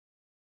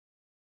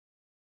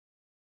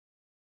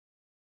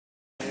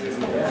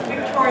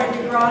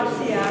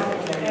Grazia,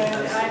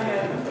 and I'm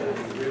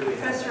a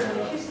professor in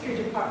the history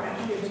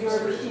department of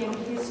European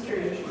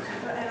history,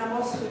 and I'm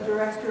also the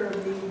director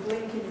of the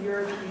Lincoln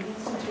European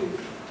Institute,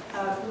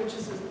 which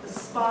is a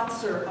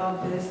sponsor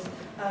of this,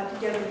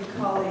 together with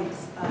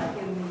colleagues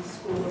in the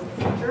School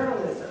of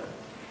Journalism.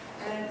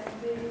 And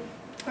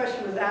the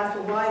question was asked,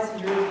 well, why is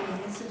the European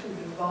Institute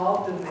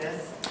involved in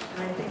this?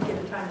 And I think in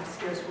a time of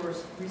scarce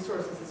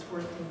resources, it's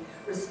worth me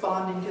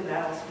responding to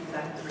that. Also, because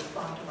I have to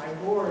respond to my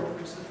board,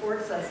 which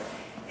supports us.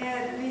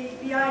 And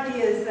the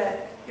idea is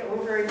that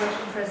we're very much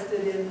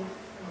interested in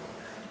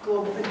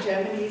global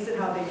hegemonies and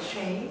how they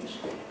change.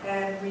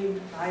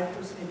 And I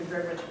personally been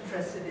very much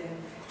interested in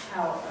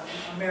how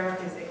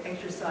America has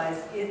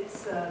exercised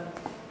its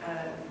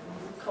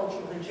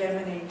cultural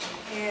hegemony.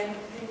 And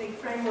in the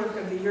framework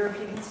of the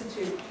European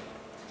Institute,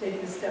 to take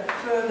it a step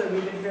further,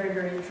 we've been very,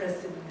 very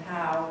interested in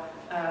how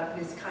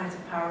these kinds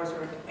of powers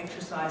are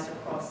exercised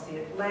across the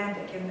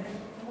Atlantic, and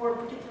more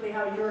particularly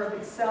how Europe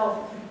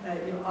itself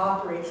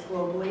operates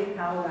globally, and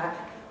how that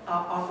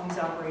often these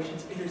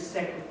operations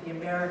intersect with the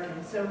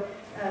Americans. So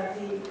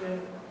the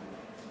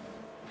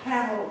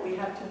panel we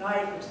have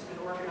tonight, which has been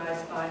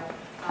organized by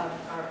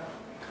our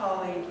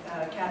colleague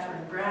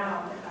Catherine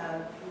Brown,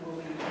 who will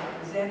be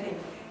presenting,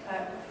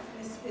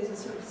 is a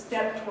sort of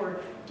step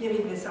toward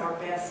giving this our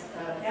best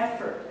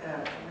effort.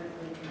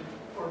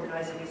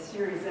 Organizing a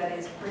series that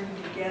is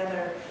bringing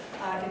together,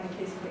 in the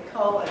case of the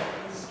Cull, a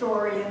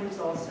historian who's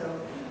also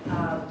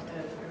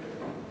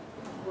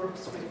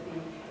works with the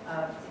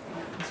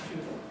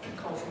Institute of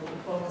Cultural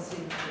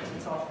Diplomacy,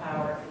 which is off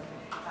power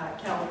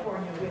in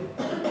California, with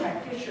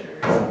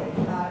practitioners,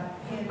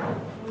 and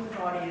with an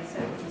audience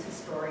of these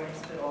historians,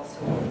 but also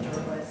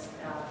journalists,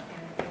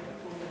 and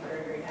who are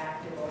very, very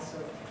active also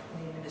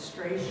in the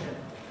administration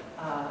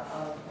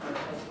of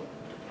cultural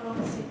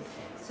diplomacy.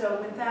 So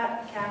with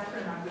that,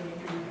 Catherine, I'm going to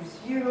introduce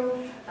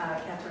you.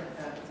 Catherine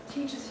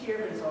teaches here,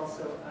 but is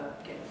also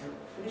getting her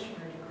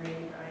traditional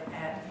degree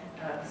at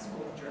the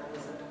School of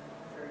Journalism.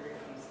 I'm very, very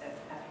pleased to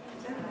have you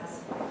present us.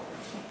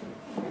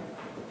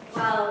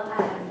 Well,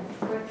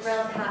 we're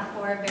thrilled to have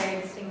four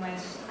very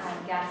distinguished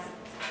guests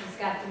to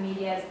discuss the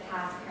media's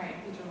past, current,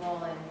 and future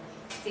role in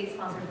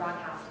state-sponsored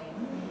broadcasting.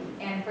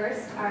 And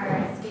first,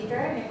 our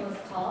speaker, Nicholas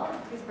Cull,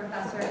 who's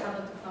professor of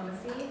public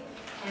diplomacy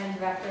and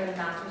director of the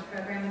master's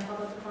program in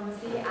public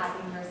diplomacy at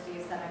the University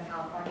of Southern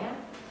California.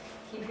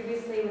 He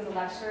previously was a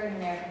lecturer in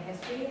American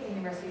history at the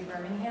University of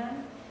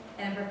Birmingham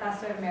and a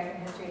professor of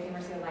American history at the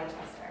University of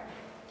Leicester.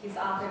 He's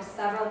authored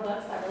several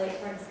books that relate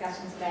to our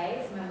discussion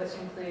today, some of which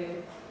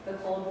include The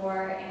Cold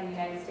War and the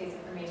United States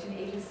Information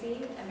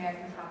Agency,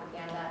 American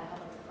Propaganda and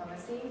Public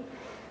Diplomacy.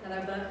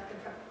 Another book,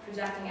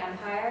 Projecting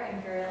Empire,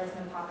 Imperialism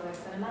and Popular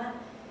Cinema.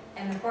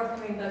 And the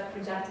forthcoming book,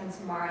 Projecting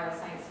Tomorrow,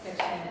 Science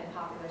Fiction and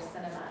Popular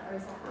Cinema. Or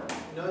is that out?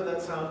 No,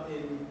 that's out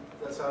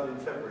in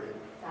February.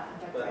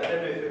 But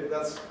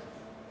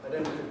I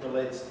don't know if it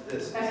relates to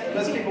this.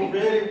 Unless people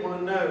really want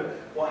to know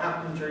what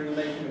happened during the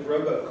making of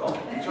RoboCop,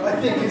 which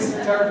I think is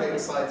terribly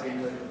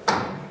exciting.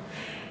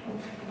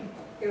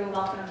 You're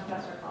welcome,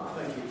 Professor Cull.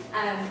 Thank you.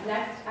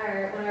 Next,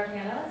 one of our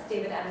panelists,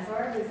 David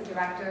Ensor, who's the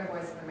director of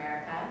Voice of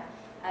America.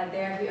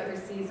 There, he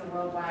oversees a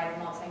worldwide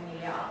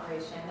multimedia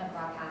operation that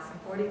broadcasts in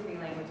 43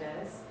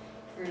 languages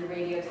through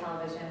radio,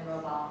 television,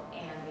 mobile,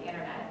 and the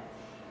internet.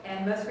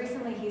 And most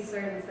recently, he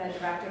served as the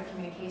Director of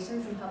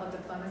Communications and Public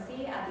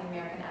Diplomacy at the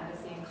American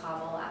Embassy in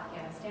Kabul,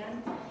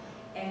 Afghanistan.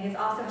 And he's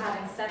also had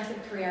an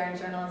extensive career in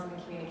journalism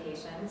and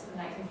communications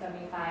from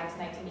 1975 to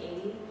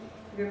 1980.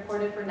 He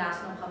reported for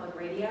National Public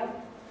Radio,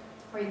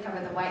 where he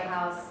covered the White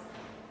House,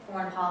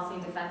 foreign policy,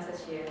 and defense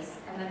issues.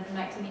 And then from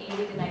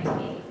 1980 to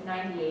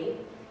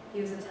 1998, he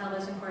was a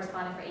television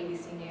correspondent for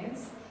ABC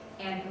News,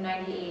 and from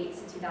 1998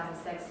 to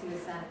 2006, he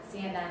was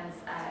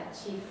CNN's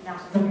chief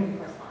national security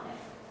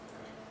correspondent.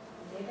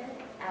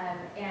 David,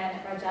 and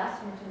Rajesh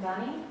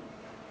Murchandani,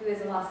 who is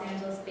a Los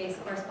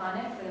Angeles-based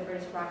correspondent for the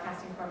British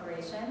Broadcasting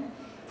Corporation.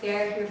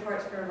 There, he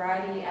reports for a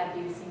variety of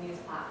BBC News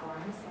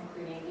platforms,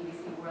 including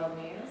BBC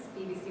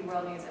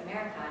World News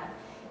America,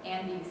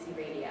 and BBC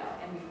Radio.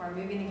 And before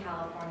moving to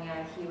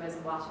California, he was a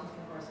Washington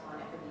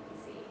correspondent for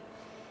BBC.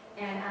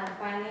 And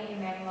finally,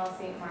 Emmanuel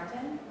St.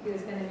 Martin, who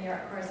has been the New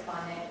York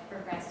correspondent for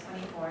France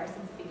 24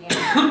 since it began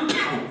in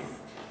 1996.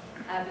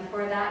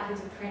 Before that, he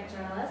was a print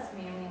journalist,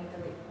 mainly with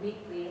the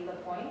weekly Le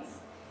Point,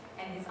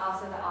 and he's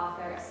also the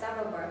author of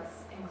several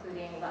books,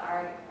 including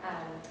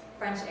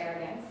French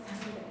Arrogance,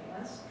 in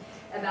English,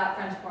 about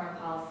French foreign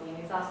policy, and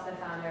he's also the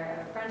founder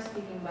of a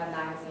French-speaking web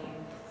magazine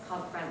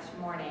called French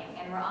Morning.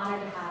 And we're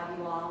honored to have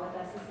you all with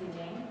us this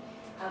evening.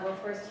 We'll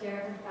first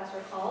hear from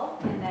Professor Cull,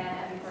 and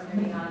then before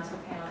moving on to a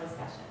panel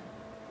discussion.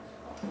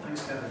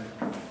 Thanks, Kevin.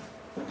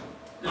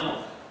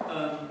 Now,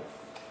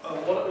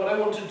 what I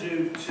want to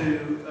do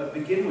to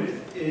begin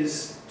with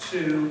is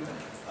to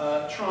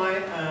try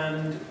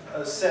and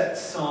set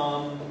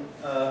some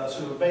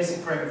sort of basic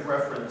frame of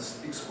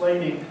reference,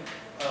 explaining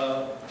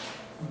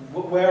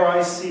where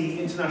I see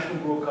international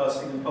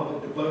broadcasting and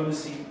public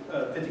diplomacy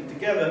fitting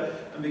together.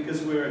 And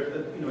because we're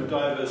a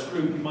diverse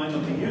group, you might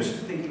not be used to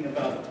thinking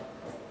about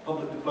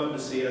public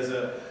diplomacy as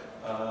a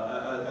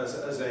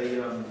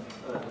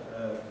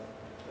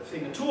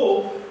thing at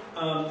all.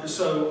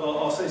 So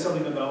I'll say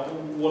something about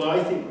what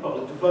I think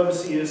public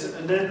diplomacy is,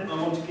 and then I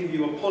want to give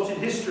you a potted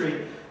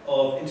history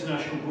of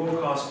international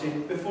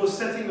broadcasting before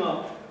setting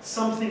up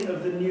something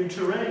of the new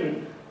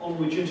terrain on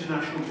which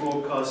international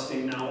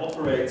broadcasting now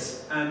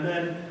operates, and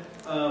then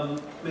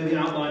maybe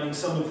outlining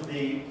some of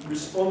the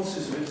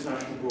responses of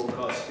international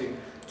broadcasting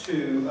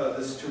to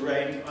this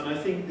terrain. And I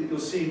think that you'll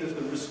see that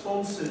the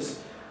responses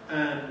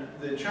and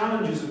the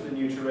challenges of the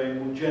new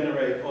terrain will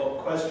generate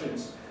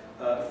questions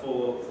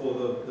for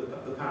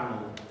the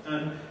panel.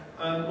 And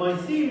my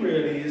theme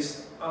really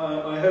is,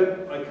 I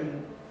hope I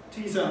can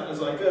tease out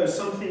as I go,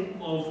 something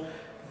of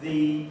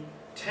the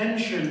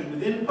tension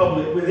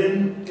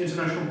within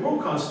international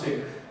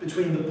broadcasting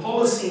between the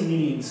policy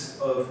needs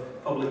of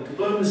public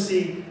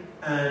diplomacy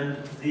and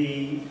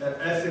the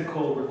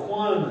ethical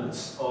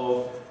requirements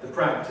of the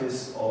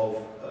practice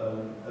of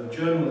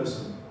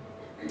journalism.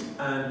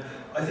 And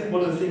I think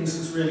one of the things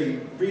that's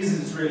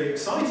reasons it's really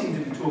exciting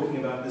to be talking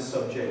about this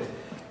subject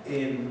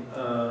in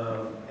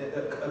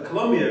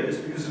Columbia is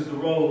because of the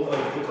role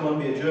of the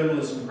Columbia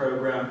Journalism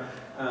Program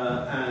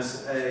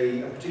as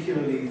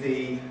particularly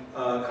the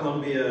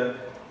Columbia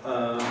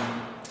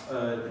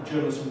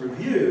Journalism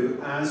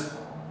Review as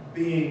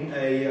being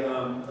a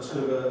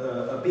sort of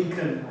a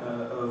beacon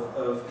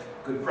of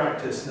good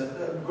practice. And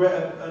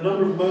a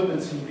number of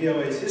moments in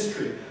VOA's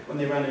history when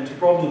they ran into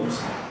problems,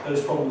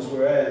 those problems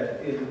were aired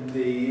in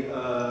the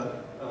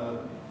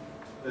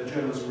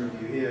Journalism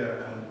Review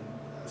here, and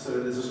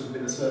so there's sort of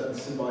been a certain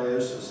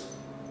symbiosis.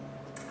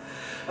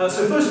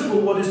 So first of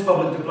all, what is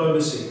public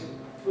diplomacy?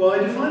 Well, I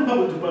define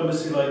public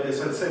diplomacy like this.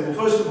 I'd say, well,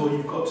 first of all,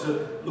 you've got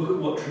to look at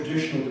what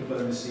traditional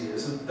diplomacy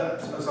is, and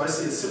that, as I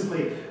see it, is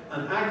simply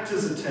an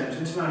actor's attempt,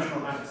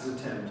 international actor's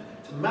attempt,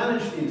 to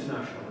manage the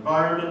international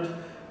environment,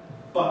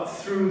 but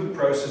through the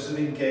process of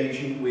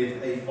engaging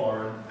with a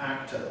foreign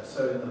actor.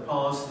 So in the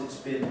past, it's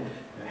been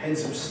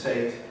heads of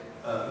state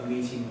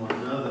meeting one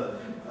another,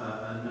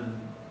 and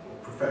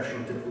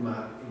professional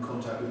diplomat in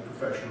contact with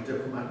professional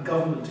diplomat,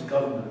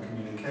 government-to-government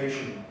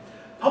communication.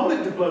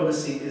 Public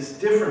diplomacy is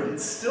different.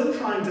 It's still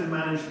trying to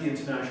manage the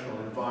international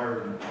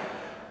environment,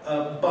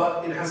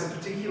 but it has a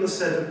particular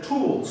set of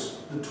tools,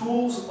 the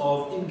tools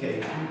of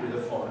engagement with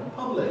a foreign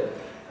public.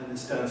 And it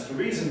stands to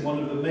reason one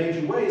of the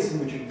major ways in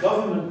which a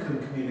government can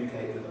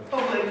communicate with the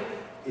public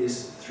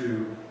is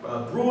through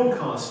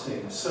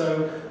broadcasting.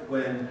 So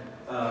when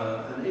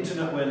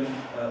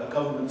a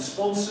government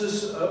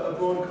sponsors a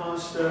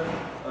broadcaster,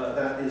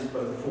 that is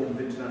both a form of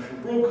international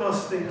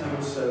broadcasting and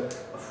also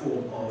a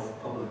form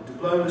of public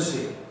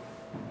diplomacy.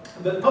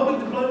 But public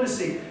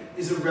diplomacy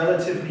is a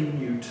relatively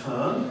new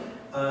term.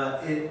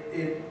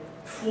 It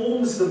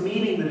forms the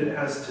meaning that it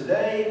has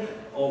today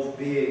of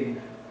being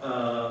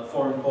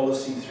foreign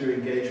policy through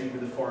engagement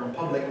with the foreign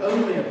public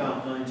only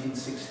about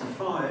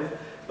 1965.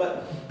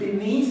 But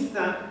beneath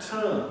that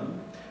term,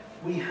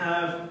 we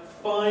have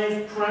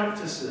 5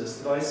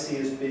 practices that I see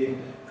as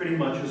being pretty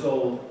much as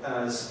old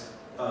as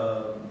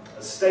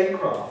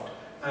statecraft,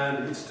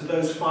 and it's to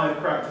those 5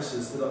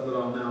 practices that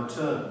I'll now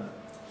turn.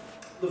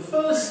 The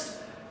first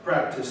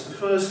practice, the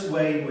first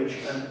way in which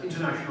an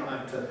international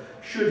actor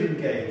should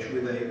engage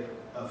with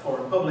a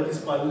foreign public is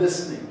by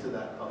listening to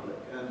that public.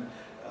 And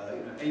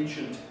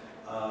ancient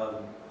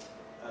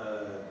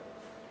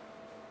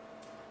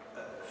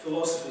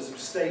philosophers of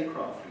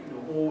statecraft,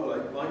 or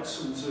like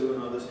Sun Tzu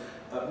and others,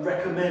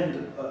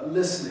 recommend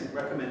listening,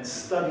 recommend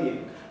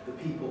studying the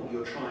people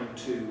you're trying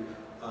to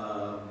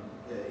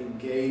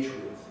engage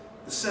with.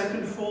 The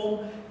second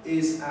form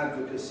is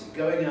advocacy,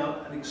 going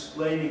out and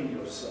explaining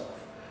yourself.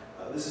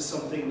 This is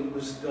something that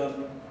was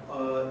done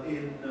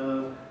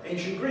in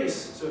ancient Greece,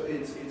 so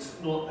it's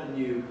not a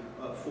new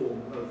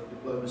form of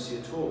diplomacy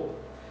at all.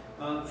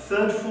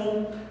 Third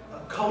form,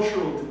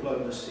 cultural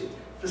diplomacy,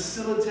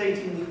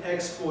 facilitating the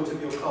export of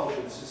your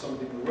culture. This is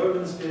something the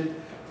Romans did,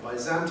 the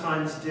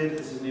Byzantines did.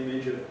 This is an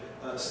image of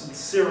St.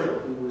 Cyril,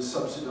 who was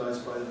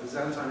subsidized by the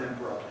Byzantine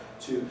emperor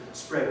to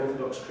spread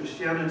Orthodox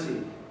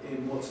Christianity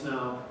in what's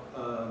now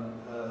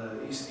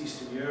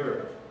Eastern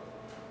Europe.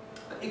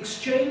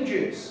 Exchange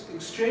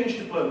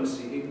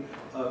diplomacy,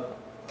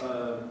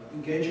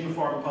 engaging a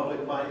foreign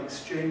public by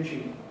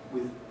exchanging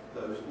with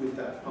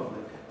that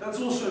public. That's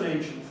also an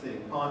ancient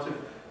thing, part of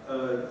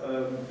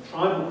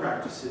tribal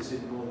practices in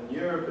Northern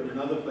Europe and in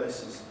other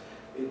places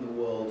in the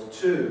world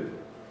too.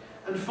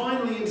 And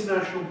finally,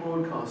 international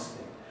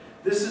broadcasting.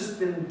 This has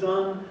been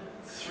done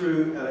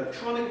through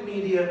electronic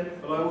media,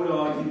 but I would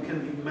argue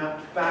can be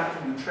mapped back,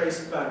 can be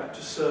traced back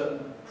to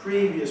certain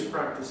previous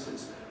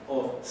practices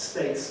of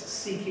states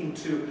seeking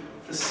to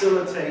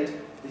facilitate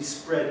the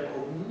spread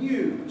of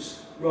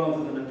news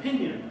rather than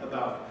opinion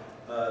about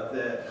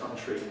their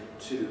country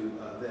to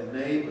their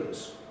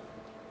neighbours.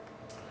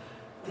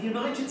 The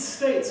United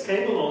States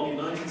came along in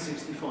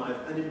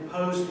 1965 and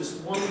imposed this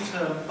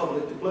one-term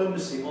public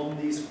diplomacy on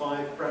these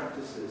 5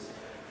 practices.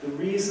 The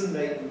reason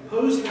they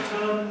imposed the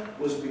term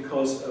was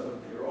because of a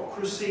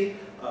democracy.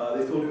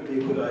 They thought it would be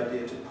a good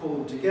idea to pull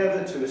them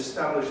together to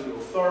establish the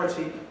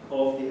authority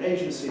of the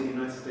agency, the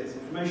United States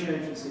Information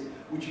Agency,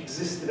 which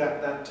existed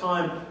at that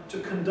time to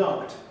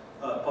conduct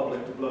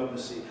public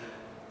diplomacy.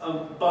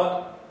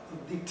 But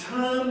the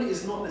term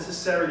is not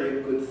necessarily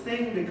a good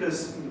thing,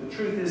 because the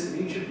truth is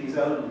that each of these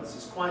elements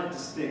is quite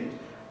distinct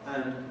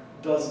and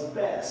does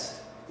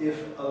best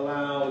if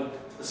allowed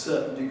a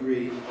certain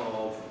degree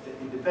of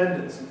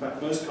independence. In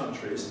fact, most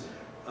countries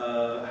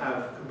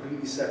have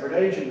completely separate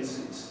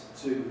agencies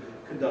to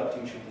conduct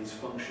each of these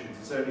functions.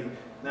 It's only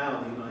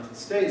now the United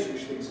States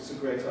which thinks it's a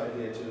great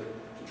idea to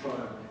try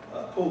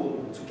and pull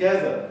them all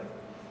together.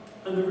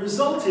 And the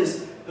result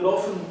is that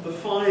often the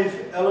five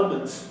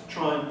elements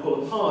try and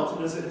pull apart,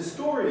 and as a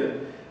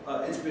historian,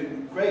 it's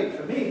been great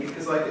for me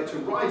because I get to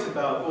write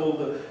about all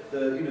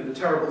the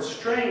terrible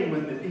strain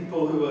when the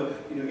people who are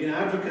in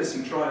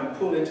advocacy try and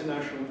pull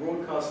international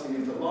broadcasting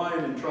into line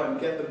and try and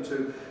get them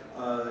to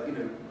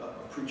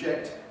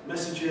project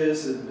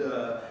messages and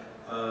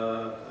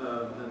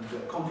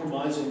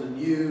compromise on the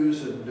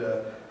news and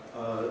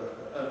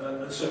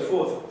so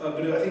forth.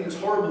 But I think it's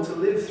horrible to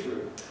live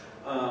through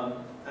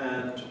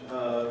and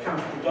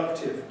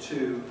counterproductive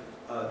to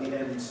the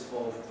ends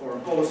of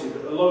foreign policy.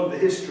 But a lot of the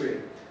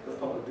history of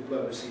public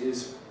diplomacy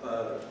is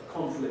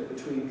conflict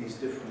between these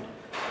different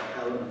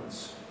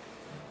elements.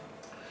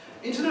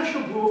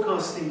 International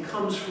broadcasting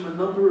comes from a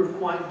number of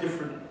quite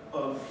different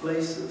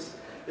places.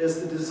 There's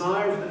the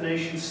desire of the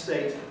nation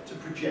state to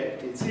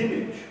project its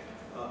image,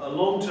 a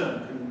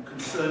long-term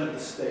concern of the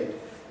state.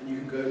 And you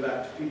can go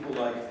back to people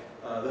like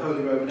the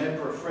Holy Roman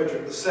Emperor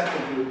Frederick II,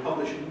 who would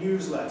publish a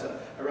newsletter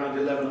around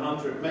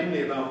 1100,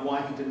 mainly about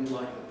why he didn't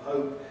like the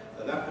Pope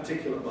that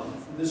particular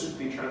month. And this would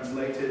be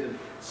translated and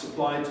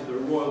supplied to the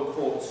royal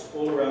courts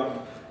all around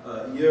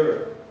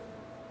Europe.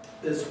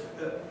 There's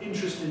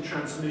interest in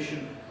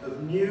transmission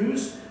of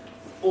news,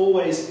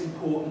 always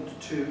important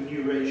to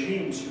new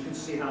regimes. You can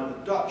see how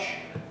the Dutch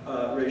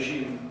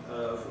regime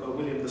of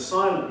William the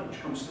Silent,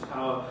 which comes to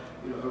power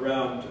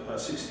around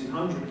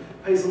 1600,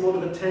 pays a lot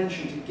of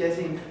attention to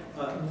getting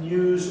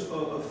news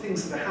of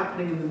things that are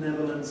happening in the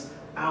Netherlands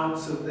out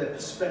so that their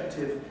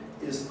perspective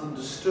is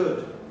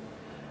understood.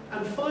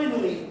 And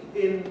finally,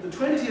 in the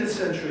 20th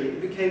century, it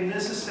became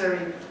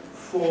necessary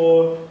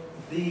for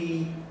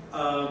the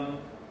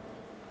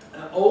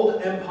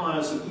old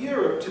empires of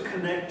Europe to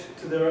connect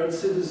to their own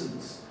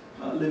citizens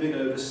living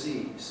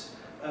overseas.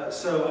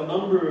 So a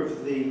number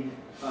of the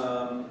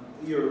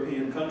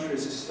European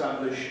countries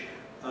establish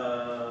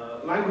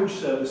language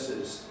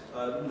services.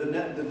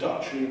 The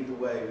Dutch lead the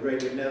way.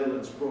 Radio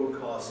Netherlands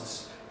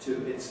broadcasts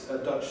to its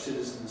Dutch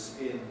citizens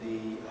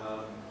in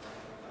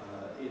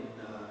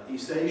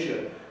East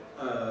Asia.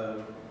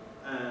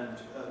 And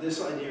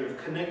this idea of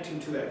connecting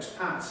to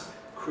expats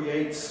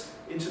creates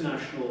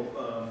international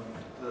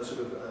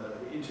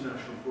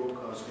international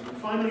broadcasting. And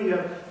finally, you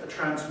have a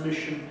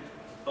transmission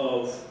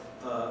of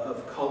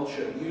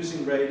culture,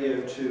 using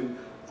radio to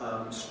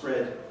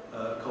spread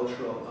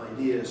cultural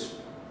ideas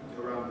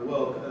around the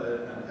world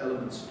and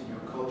elements in your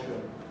culture.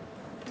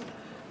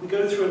 We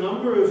go through a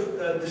number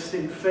of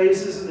distinct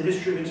phases in the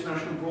history of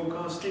international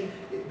broadcasting.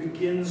 It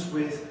begins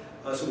with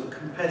a sort of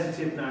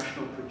competitive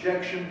national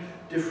projection,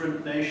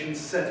 different nations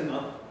setting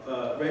up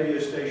radio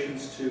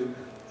stations to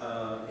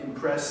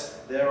impress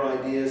their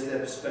ideas, their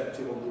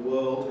perspective on the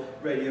world.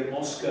 Radio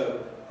Moscow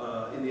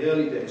in the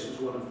early days was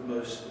one of the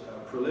most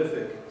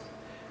prolific.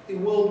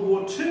 In World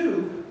War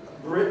II,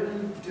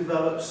 Britain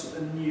develops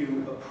a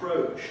new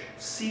approach,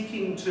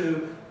 seeking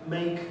to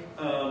make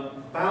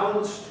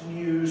balanced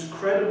news,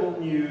 credible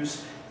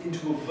news,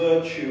 into a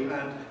virtue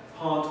and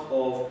part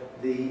of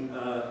the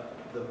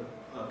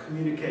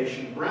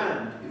communication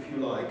brand, if you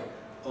like,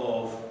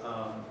 of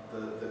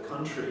the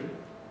country.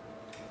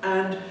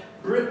 And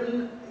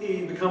Britain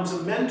becomes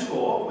a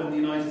mentor when the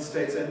United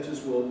States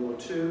enters World War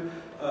II,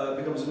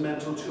 becomes a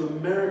mentor to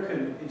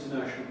American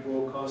international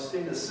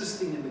broadcasting,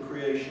 assisting in the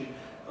creation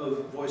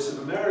of Voice of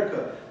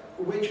America,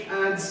 which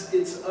adds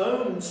its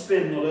own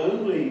spin, not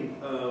only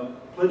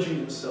pledging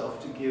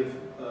itself to give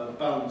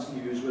balanced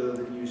news, whether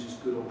the news is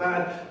good or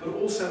bad, but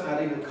also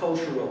adding a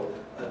cultural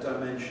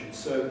dimension.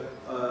 So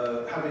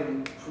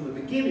having from the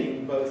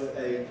beginning both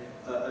a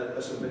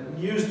sort of a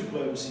news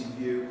diplomacy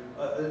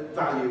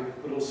value,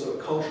 but also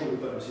a cultural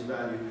diplomacy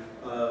value,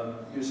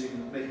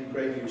 making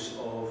great use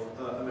of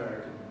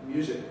American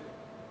music.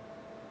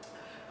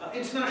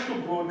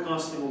 International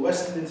broadcasting, or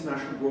Western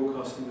international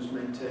broadcasting, was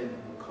maintained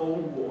in the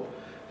Cold War.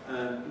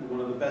 And one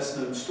of the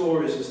best-known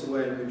stories is the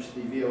way in which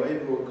the VOA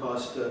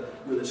broadcaster,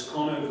 Willis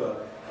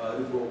Conover,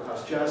 who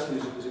broadcast jazz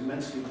music, was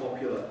immensely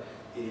popular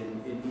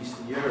in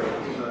Eastern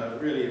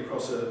Europe, really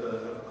across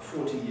a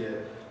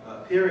 40-year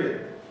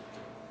period.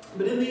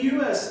 But in the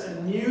US,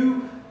 a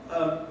new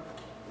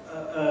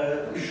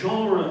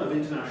genre of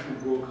international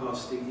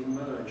broadcasting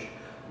emerged.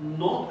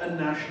 Not a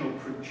national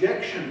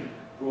projection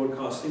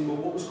broadcasting, but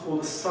what was called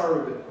a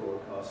surrogate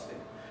broadcasting.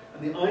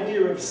 And the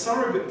idea of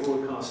surrogate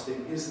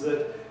broadcasting is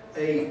that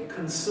a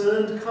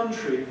concerned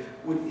country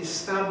would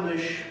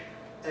establish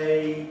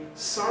a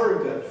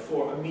surrogate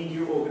for a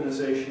media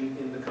organization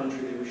in the country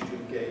they wish to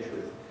engage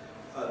with.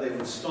 They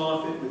would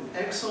staff it with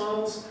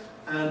exiles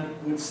and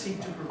would seek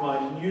to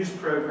provide news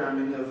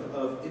programming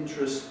of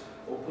interest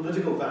or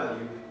political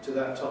value to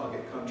that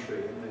target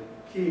country. And the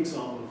key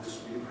example of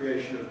this would be the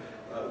creation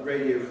of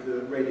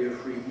the Radio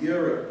Free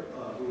Europe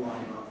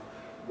lineup,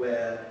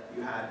 where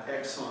you had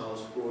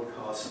exiles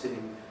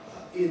broadcasting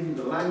in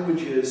the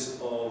languages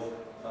of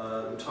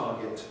the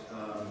target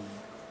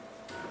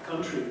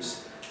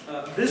countries.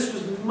 This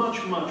was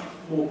much, much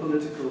more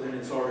political in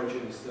its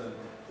origins than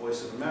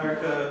Voice of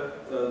America.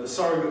 The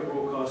surrogate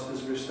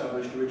broadcasters were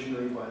established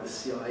originally by the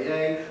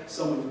CIA.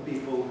 Some of the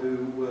people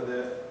who were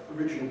the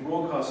original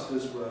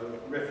broadcasters were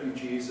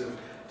refugees of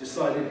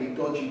decidedly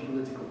dodgy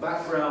political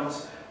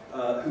backgrounds,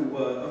 who were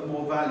of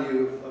more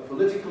value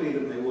politically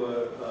than they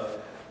were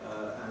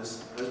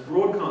as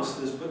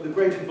broadcasters. But the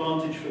great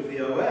advantage for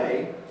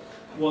VOA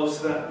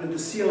was that with the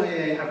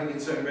CIA having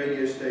its own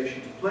radio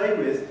station to play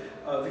with,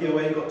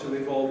 VOA got to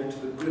evolve into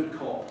the good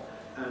cop,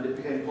 and it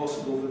became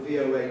possible for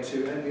VOA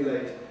to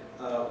emulate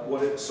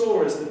what it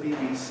saw as the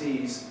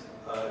BBC's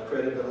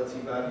credibility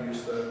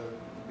values, though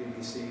the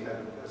BBC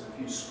has a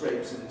few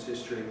scrapes in its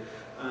history.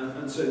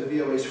 And so the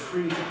VOA is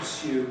free to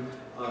pursue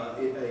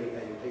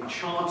a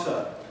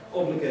charter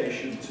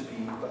obligation to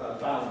be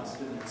balanced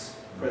in its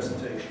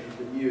presentation of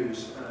the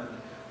news,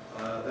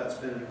 and that's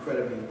been an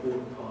incredibly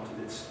important part of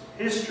its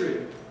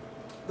history.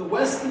 The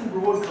Western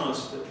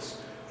broadcasters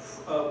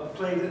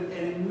played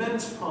an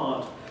immense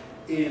part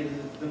in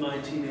the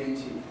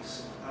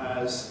 1980s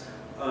as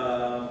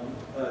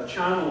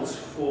channels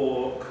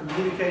for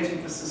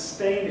communicating, for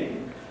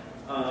sustaining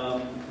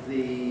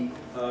the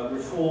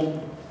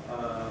reformist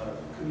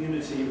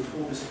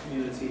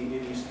community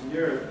in Eastern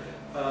Europe.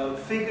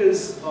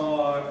 Figures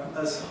are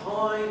as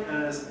high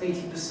as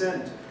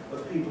 80%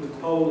 of people in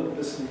Poland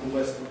listening to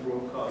Western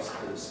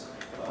broadcasters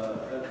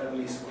at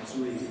least once a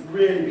week. It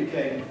really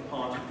became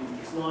part of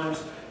people's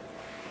lives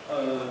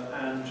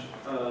and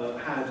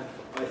had,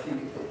 I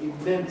think,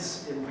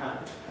 immense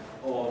impact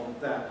on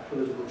that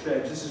political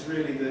change. This is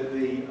really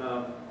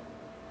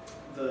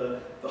the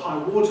high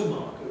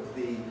watermark of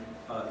the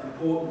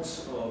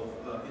importance of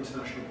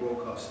international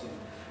broadcasting.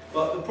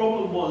 But the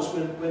problem was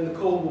when the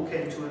Cold War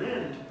came to an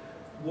end,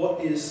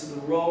 what is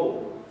the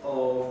role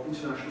of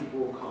international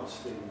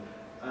broadcasting?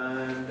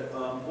 And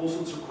all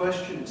sorts of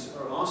questions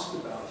are asked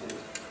about it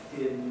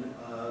in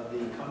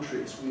the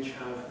countries which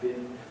have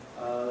been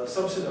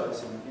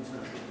subsidizing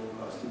international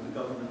broadcasting. The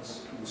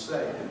governments will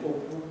say. Well,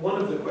 one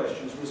of the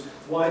questions was,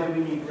 why do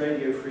we need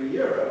Radio Free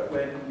Europe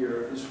when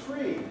Europe is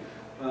free?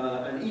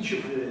 And each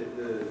of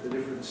the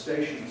different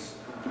stations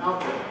out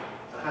there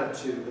had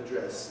to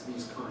address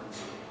these kinds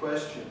of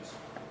questions.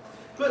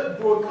 But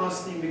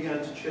broadcasting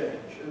began to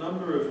change. A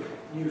number of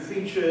new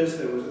features,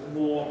 there was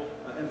more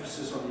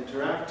emphasis on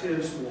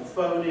interactives, more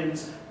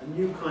phone-ins, a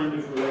new kind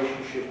of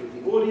relationship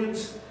with the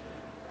audience,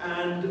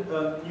 and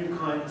new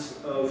kinds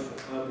of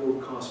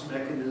broadcast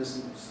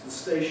mechanisms. The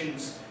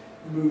stations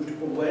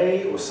moved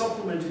away or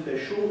supplemented their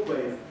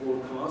shortwave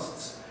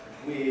broadcasts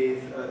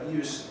with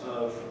use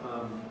of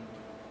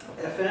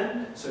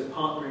FM, so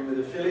partnering with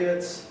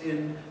affiliates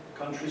in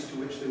countries to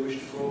which they wish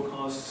to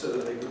broadcast so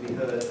that they could be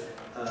heard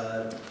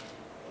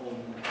on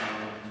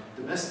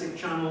domestic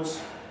channels.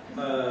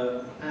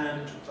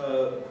 And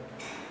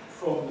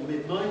from the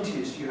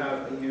mid-90s, you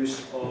have a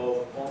use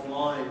of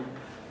online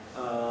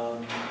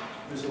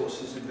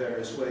resources in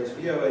various ways.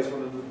 VOA is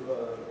one of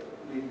the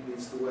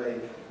leads the way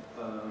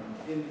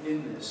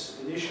in this.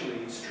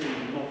 Initially,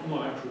 streaming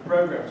not actual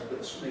programs,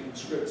 but making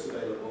scripts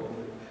available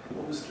with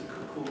what was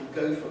called the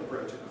Gopher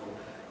protocol.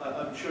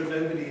 I'm sure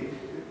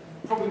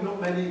probably not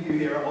many of you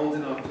here are old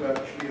enough to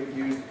actually have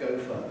used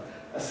Gopher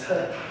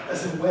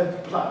as a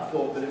web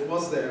platform, but it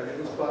was there, and it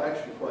was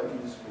actually quite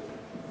useful.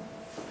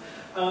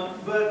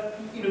 But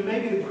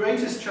maybe the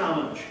greatest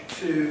challenge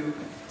to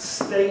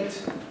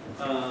state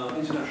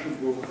international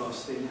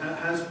broadcasting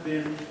has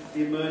been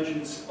the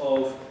emergence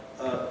of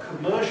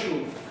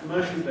commercially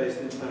based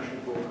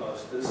international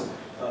broadcasters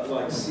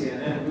like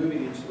CNN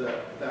moving into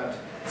that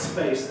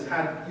space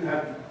that you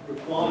had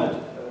required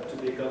to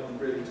be a government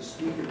really to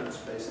speak in that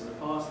space in the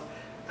past,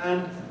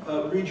 and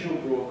regional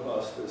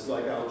broadcasters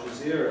like Al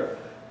Jazeera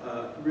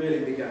really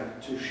began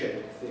to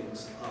shake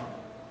things up.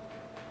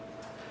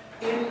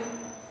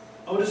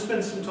 I want to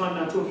spend some time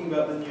now talking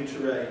about the new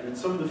terrain and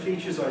some of the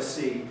features I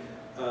see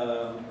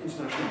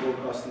international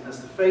broadcasting has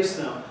to face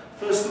now.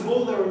 First of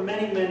all, there are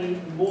many,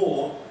 many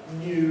more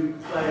new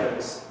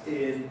players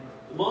in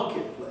the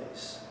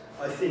marketplace.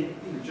 I think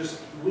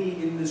just we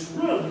in this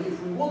room,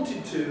 if we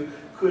wanted to,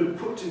 could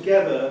put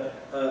together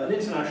an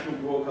international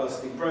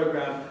broadcasting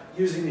program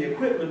using the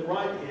equipment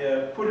right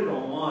here, put it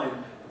online.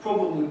 The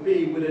problem would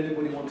be, would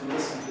anybody want to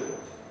listen to it?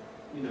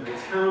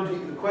 It's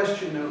the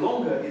question no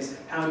longer is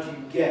how do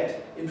you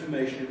get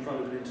information in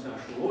front of an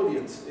international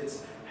audience.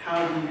 It's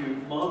how do you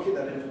market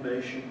that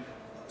information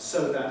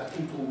so that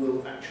people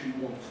will actually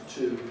want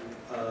to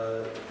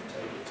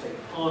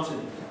take part in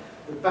it.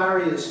 The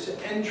barriers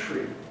to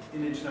entry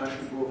in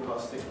international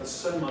broadcasting are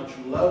so much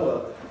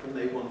lower than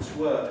they once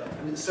were,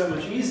 and it's so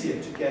much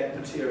easier to get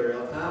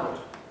material out.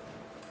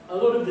 A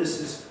lot of this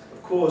is,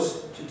 of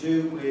course, to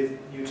do with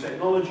new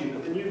technology,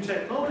 but the new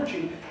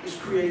technology is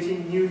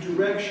creating new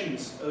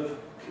directions of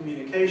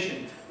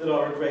communication that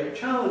are a great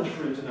challenge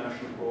for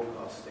international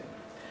broadcasting.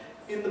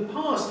 In the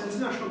past,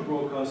 international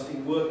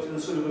broadcasting worked in a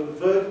sort of a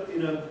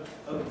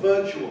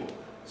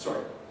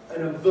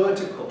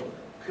vertical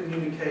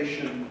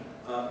communication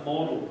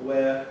model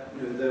where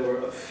there were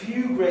a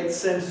few great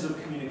centers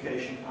of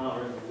communication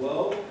power in the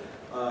world,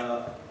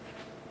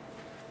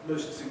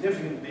 most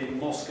significant being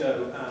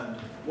Moscow and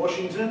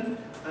Washington,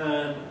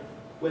 and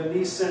when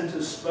these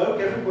centers spoke,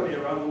 everybody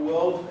around the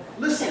world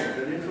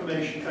listened, and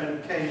information kind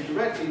of came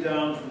directly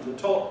down from the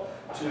top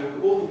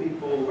to all the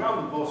people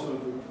around the bottom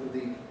of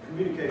the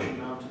communication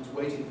mountains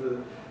waiting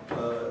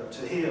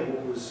to hear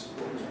what was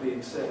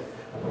being said.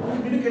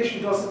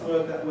 Communication doesn't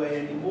work that way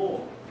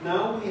anymore.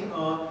 Now we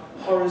are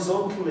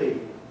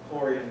horizontally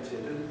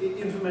oriented, and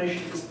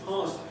information is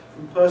passed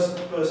from person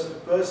to person to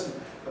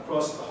person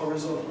across a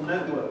horizontal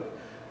network.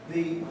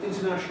 The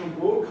international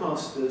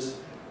broadcasters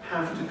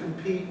have to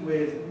compete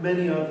with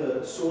many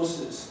other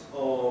sources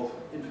of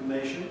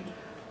information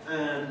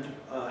and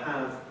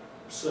have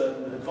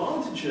certain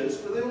advantages,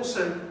 but they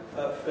also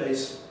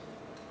face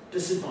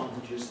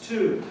disadvantages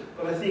too.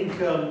 But I think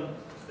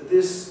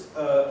this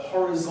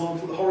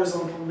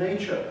horizontal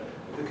nature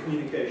of the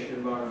communication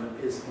environment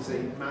is a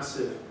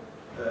massive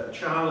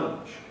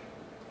challenge.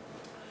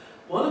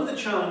 One of the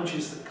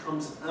challenges that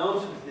comes out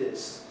of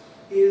this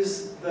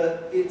is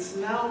that it's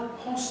now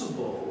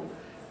possible,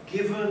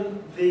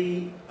 given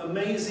the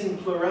amazing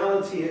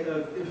plurality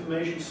of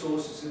information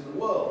sources in the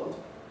world,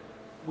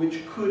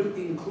 which could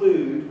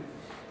include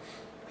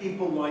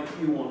people like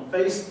you on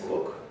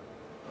Facebook,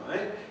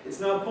 right? It's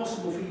now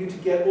possible for you to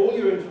get all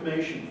your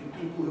information from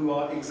people who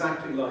are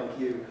exactly like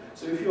you.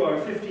 So if you are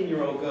a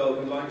 15-year-old girl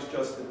who likes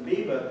Justin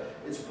Bieber,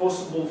 it's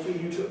possible for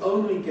you to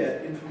only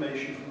get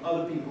information from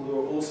other people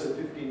who are also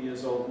 15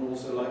 years old and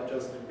also like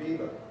Justin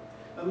Bieber.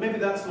 And maybe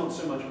that's not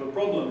so much of a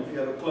problem if you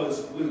have a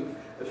closed loop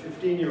of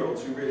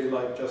 15-year-olds who really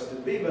like Justin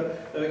Bieber,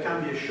 though it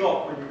can be a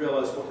shock when you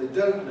realize what they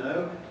don't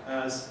know,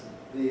 as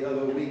the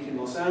other week in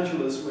Los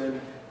Angeles when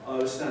I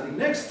was standing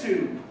next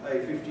to a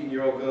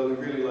 15-year-old girl who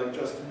really liked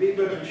Justin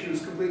Bieber, and she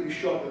was completely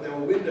shocked that there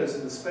were windows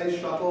in the space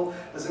shuttle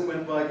as it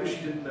went by, because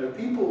she didn't know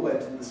people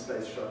went in the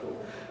space shuttle.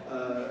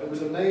 I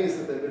was amazed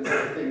that there had been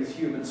such a thing as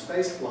human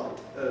spaceflight.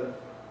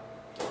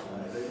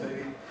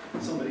 Maybe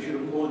somebody should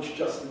have launched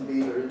Justin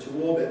Bieber into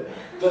orbit.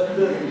 But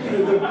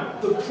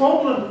the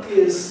problem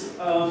is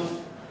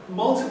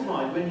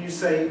multiplied when you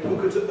say,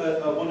 look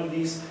at one of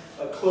these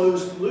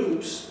closed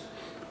loops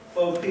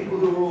of people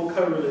who are all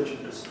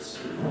co-religionists.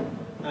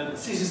 And it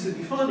ceases to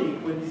be funny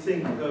when you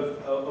think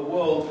of a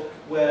world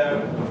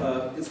where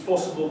it's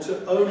possible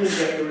to only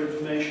get your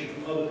information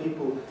from other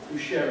people who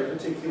share a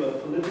particular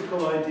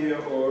political idea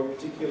or a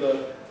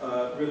particular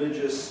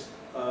religious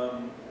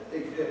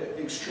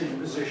extreme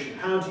position.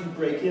 How do you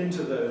break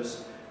into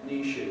those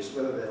niches,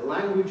 whether they're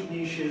language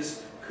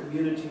niches,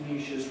 community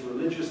niches,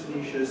 religious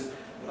niches?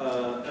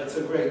 That's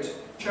a great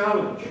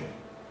challenge.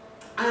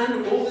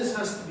 And all this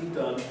has to be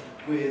done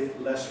with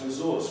less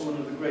resource. One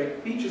of the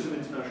great features of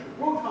international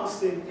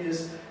broadcasting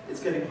is it's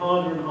getting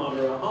harder and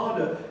harder and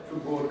harder for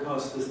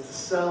broadcasters to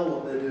sell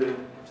what they're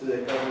doing to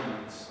their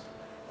governments.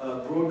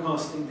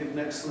 Broadcasting did an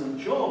excellent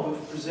job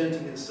of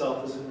presenting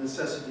itself as a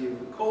necessity of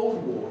the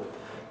Cold War,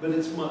 but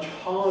it's much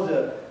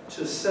harder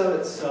to sell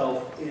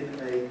itself in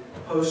a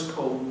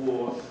post-Cold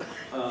War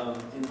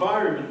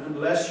environment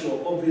unless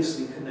you're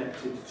obviously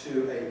connected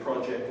to a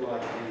project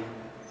like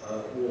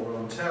the War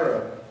on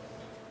Terror.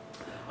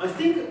 I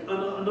think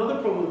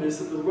another problem is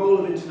that the role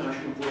of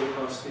international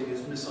broadcasting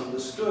is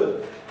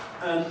misunderstood,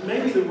 and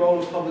maybe the role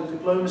of public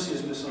diplomacy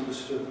is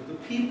misunderstood. The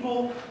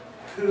people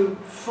who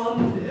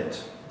fund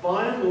it,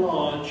 by and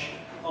large,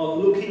 are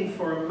looking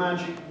for a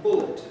magic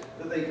bullet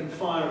that they can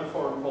fire at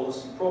foreign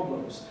policy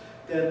problems.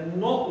 They're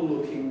not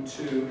looking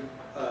to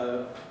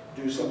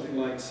do something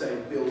like, say,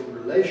 build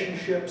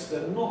relationships.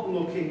 They're not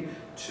looking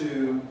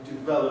to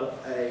develop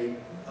a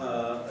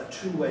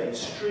two-way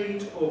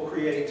street or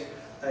create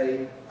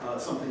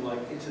something like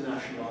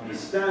international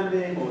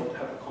understanding or to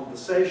have a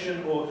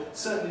conversation, or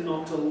certainly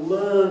not to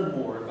learn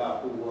more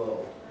about the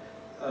world.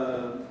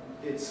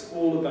 It's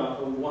all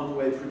about a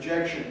one-way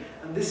projection,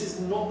 and this is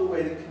not the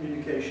way that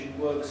communication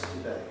works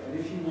today. And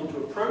if you want to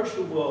approach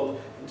the world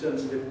in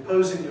terms of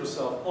imposing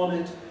yourself on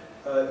it,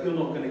 you're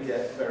not going to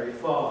get very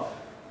far.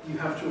 You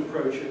have to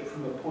approach it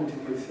from a point of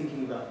view of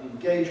thinking about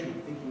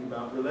engagement, thinking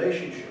about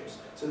relationships.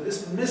 So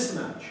this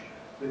mismatch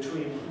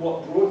between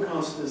what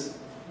broadcasters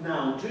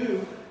now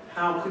do,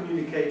 how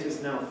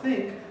communicators now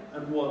think,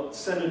 and what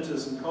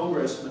senators and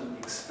congressmen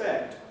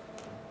expect,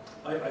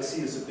 I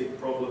see as a big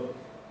problem.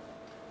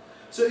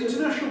 So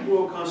international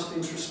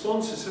broadcasting's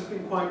responses have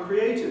been quite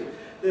creative.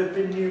 There have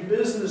been new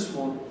business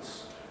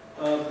models.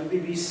 The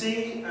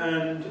BBC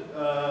and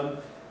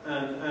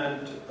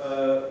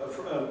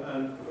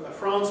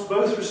France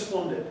both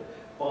responded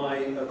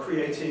by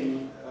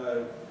creating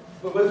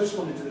both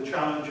responded to the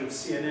challenge of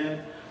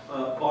CNN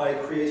by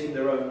creating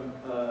their own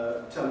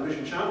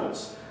television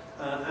channels.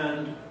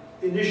 And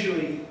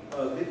initially,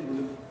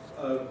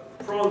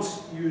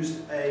 France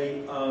used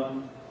a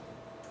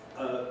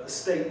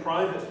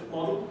state-private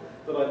model,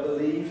 but I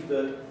believe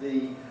that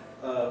the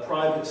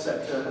private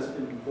sector has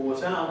been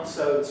bought out,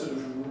 so it sort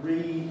of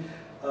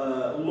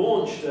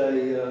launched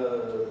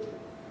a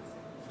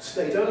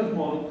state-owned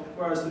model,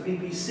 whereas the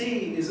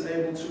BBC is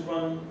able to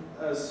run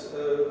as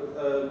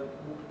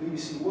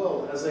BBC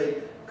World as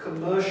a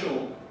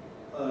commercial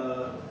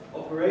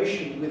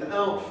operation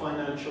without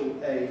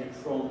financial aid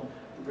from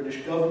the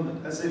British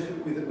government, as if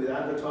with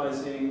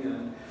advertising,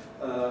 and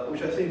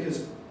which I think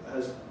has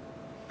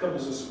come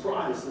as a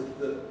surprise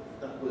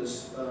that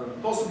was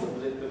possible,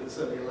 but it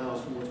certainly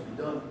allows more to be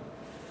done.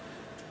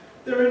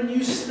 There are new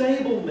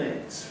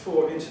stablemates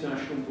for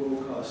international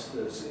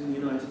broadcasters in the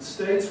United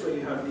States, where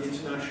you have the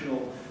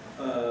international,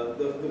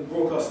 the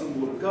Broadcasting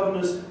Board of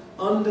Governors.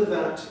 Under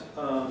that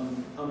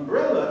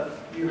umbrella,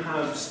 you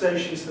have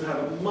stations that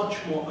have a much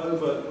more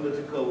overt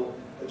political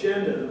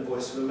agenda than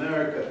Voice of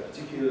America,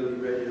 particularly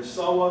Radio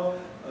Sawa,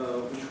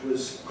 which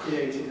was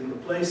created in the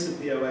place of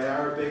VOA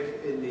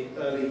Arabic in the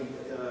early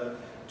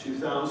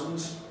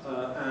 2000s,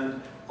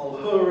 and Al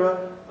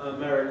Hurra,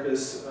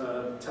 America's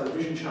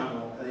television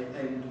channel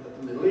aimed at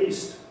the Middle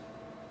East.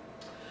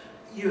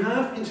 You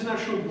have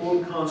international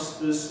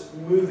broadcasters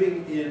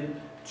moving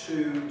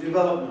into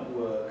development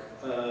work,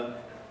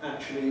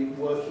 actually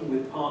working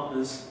with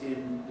partners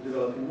in the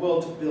developing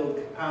world to build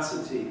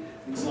capacity.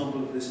 An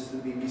example of this is the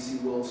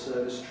BBC World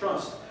Service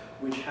Trust,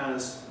 which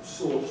has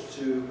sought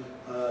to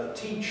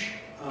teach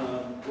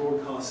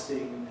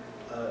broadcasting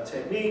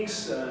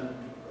techniques and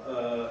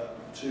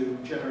to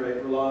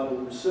generate reliable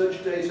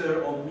research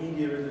data on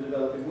media in the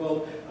developing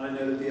world. I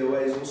know the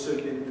VOA has also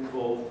been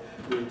involved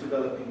with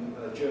developing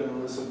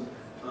journalism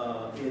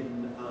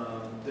in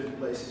different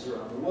places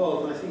around the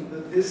world. And I think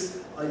that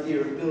this idea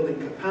of building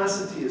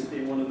capacity as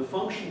being one of the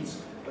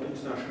functions of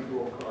international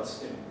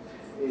broadcasting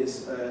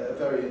is a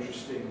very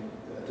interesting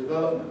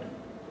development.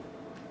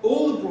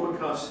 All the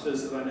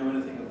broadcasters that I know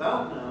anything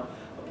about now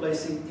are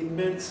placing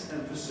immense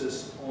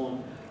emphasis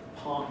on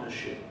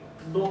partnership,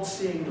 not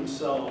seeing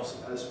themselves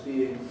as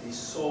being the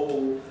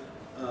sole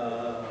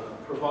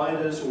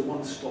providers or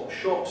one-stop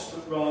shops,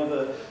 but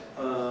rather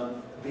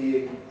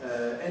being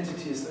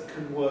entities that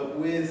can work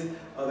with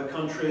other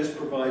countries,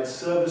 provide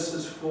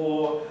services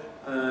for,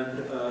 and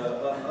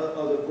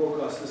other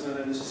broadcasters. And I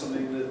know this is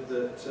something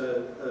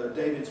that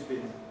David's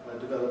been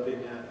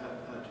developing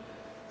at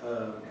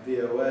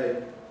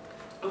VOA.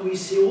 And we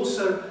see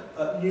also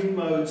new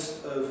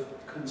modes of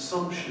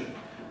consumption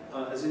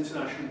as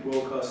international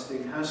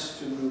broadcasting has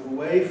to move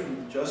away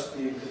from just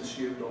being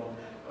consumed on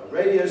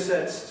radio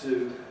sets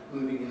to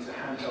moving into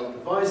handheld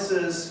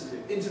devices,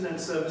 into internet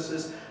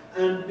services,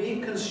 and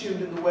being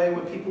consumed in the way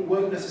where people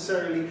won't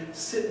necessarily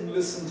sit and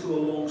listen to a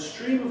long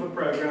stream of a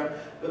program,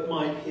 but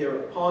might hear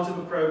a part of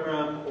a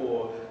program,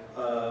 or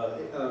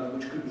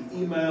which could be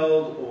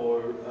emailed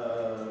or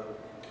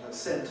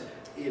sent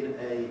in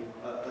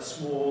a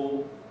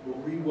small, or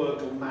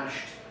reworked or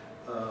mashed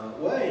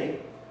way.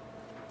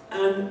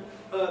 And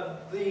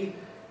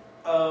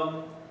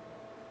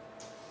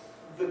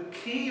the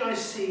key I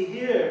see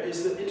here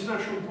is that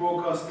international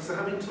broadcasters are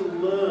having to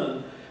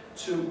learn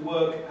to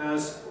work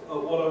as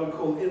what I would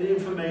call an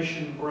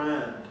information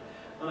brand.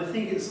 And I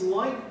think it's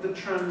like the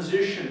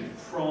transition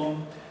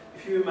from,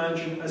 if you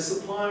imagine a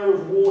supplier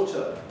of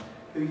water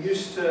who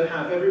used to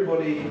have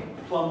everybody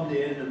plumbed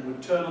in and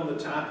would turn on the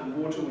tap and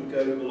water would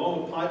go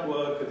along the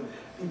pipework and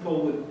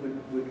people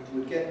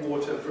would get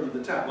water from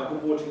the tap, like a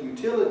water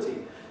utility.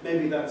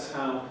 Maybe that's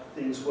how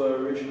things were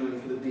originally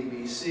for the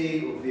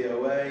BBC or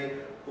VOA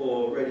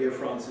or Radio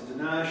France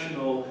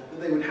International,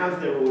 that they would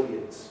have their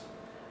audience.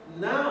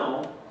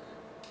 Now,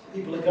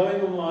 people are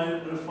going online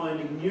and are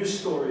finding news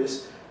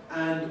stories,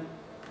 and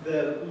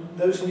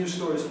those news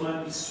stories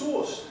might be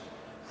sourced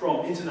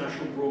from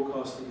international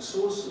broadcasting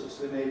sources.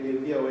 There may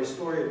be a VOA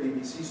story, a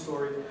BBC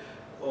story,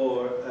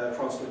 or a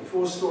France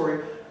 24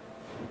 story.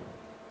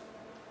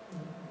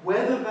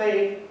 Whether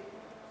they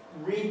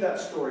read that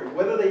story,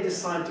 whether they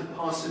decide to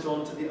pass it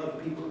on to the other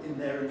people in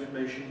their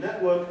information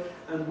network,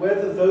 and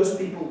whether those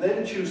people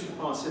then choose to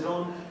pass it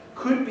on,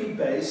 could be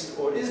based,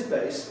 or is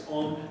based,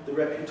 on the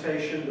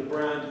reputation, the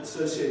brand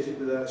associated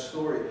with that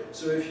story.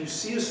 So if you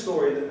see a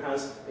story that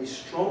has a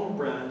strong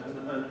brand,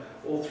 and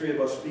all three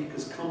of our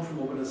speakers come from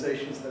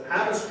organizations that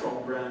have a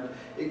strong brand,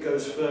 it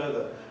goes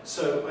further.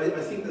 So I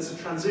think there's a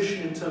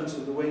transition in terms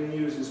of the way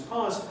news is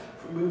passed,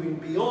 from moving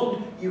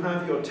beyond, you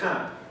have your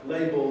tap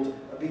labeled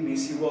a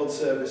BBC World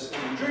Service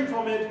and you drink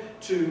from it,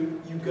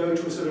 to you go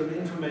to a sort of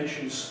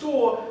information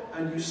store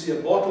and you see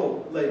a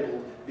bottle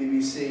labeled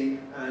BBC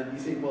and you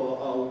think,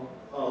 well,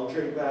 I'll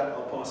drink that,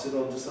 I'll pass it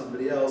on to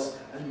somebody else,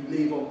 and you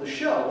leave on the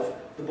shelf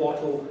the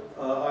bottle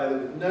either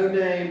with no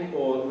name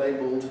or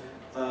labeled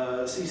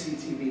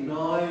CCTV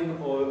 9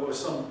 or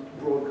some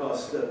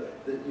broadcaster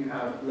that you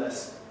have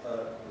less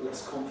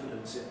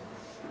confidence in.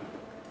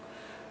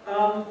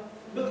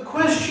 But the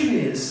question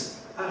is,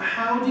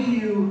 how do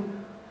you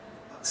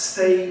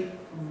stay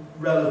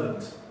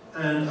relevant?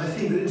 And I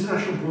think that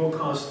international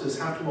broadcasters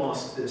have to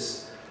ask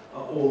this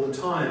all the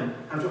time,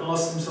 have to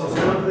ask themselves,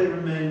 how do they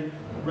remain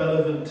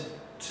relevant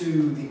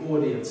to the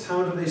audience?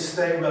 How do they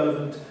stay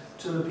relevant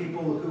to the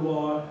people who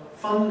are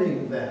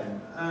funding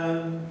them?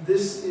 And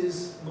this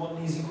is not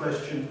an easy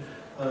question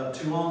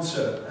to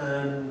answer,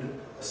 and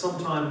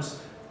sometimes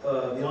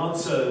the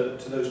answer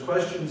to those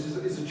questions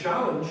is a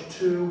challenge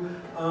to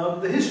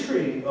the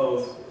history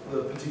of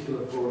the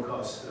particular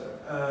broadcaster.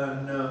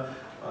 And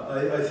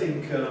I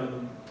think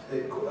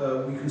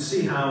we can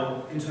see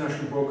how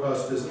international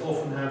broadcasters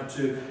often have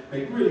to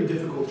make really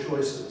difficult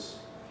choices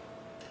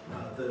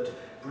that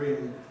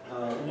bring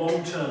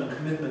long-term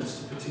commitments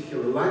to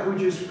particular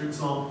languages, for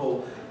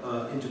example,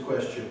 into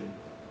question.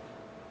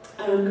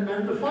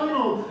 And the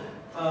final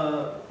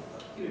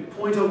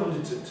point I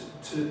wanted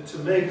to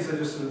make as I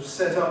just sort of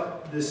set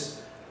up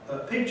this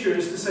picture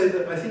is to say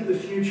that I think the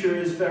future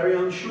is very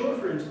unsure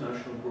for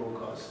international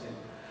broadcasting.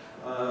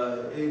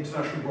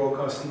 International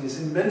broadcasting is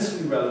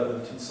immensely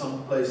relevant in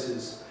some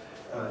places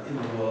in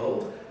the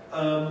world,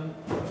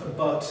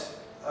 but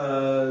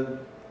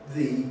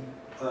the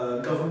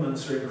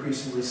governments are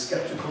increasingly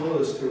skeptical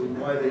as to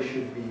why they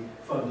should be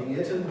funding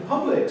it, and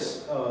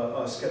publics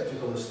are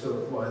skeptical as to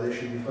why they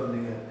should be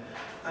funding it.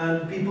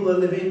 And people are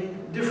living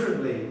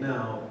differently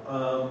now.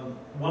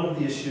 One of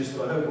the issues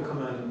that I hope will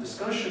come out in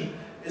discussion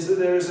is that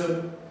there is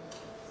a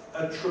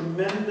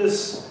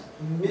tremendous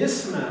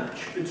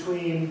mismatch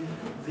between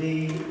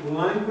the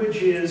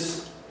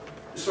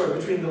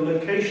between the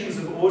locations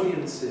of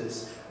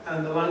audiences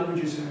and the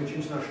languages in which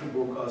international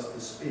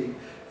broadcasters speak.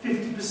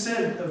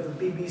 50% of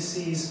the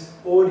BBC's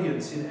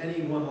audience in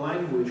any one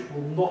language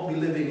will not be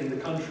living in the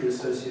country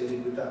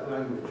associated with that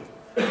language.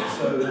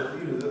 So,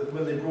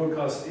 when they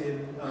broadcast they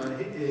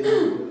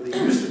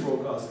used to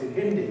broadcast in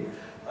Hindi,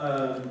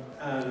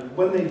 and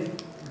when they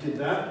did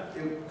that,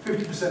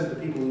 50% of the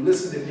people who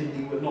listened in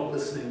Hindi were not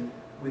listening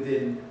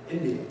within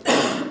India,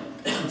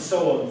 and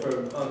so on for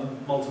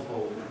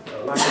multiple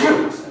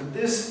languages. And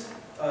this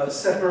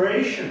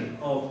separation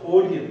of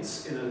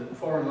audience in a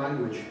foreign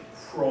language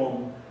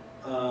from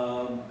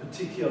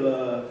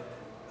particular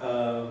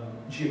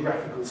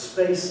geographical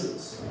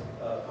spaces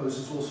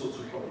poses all sorts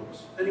of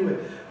problems. Anyway,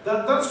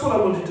 that's what I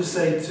wanted to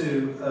say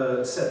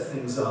to set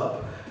things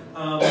up.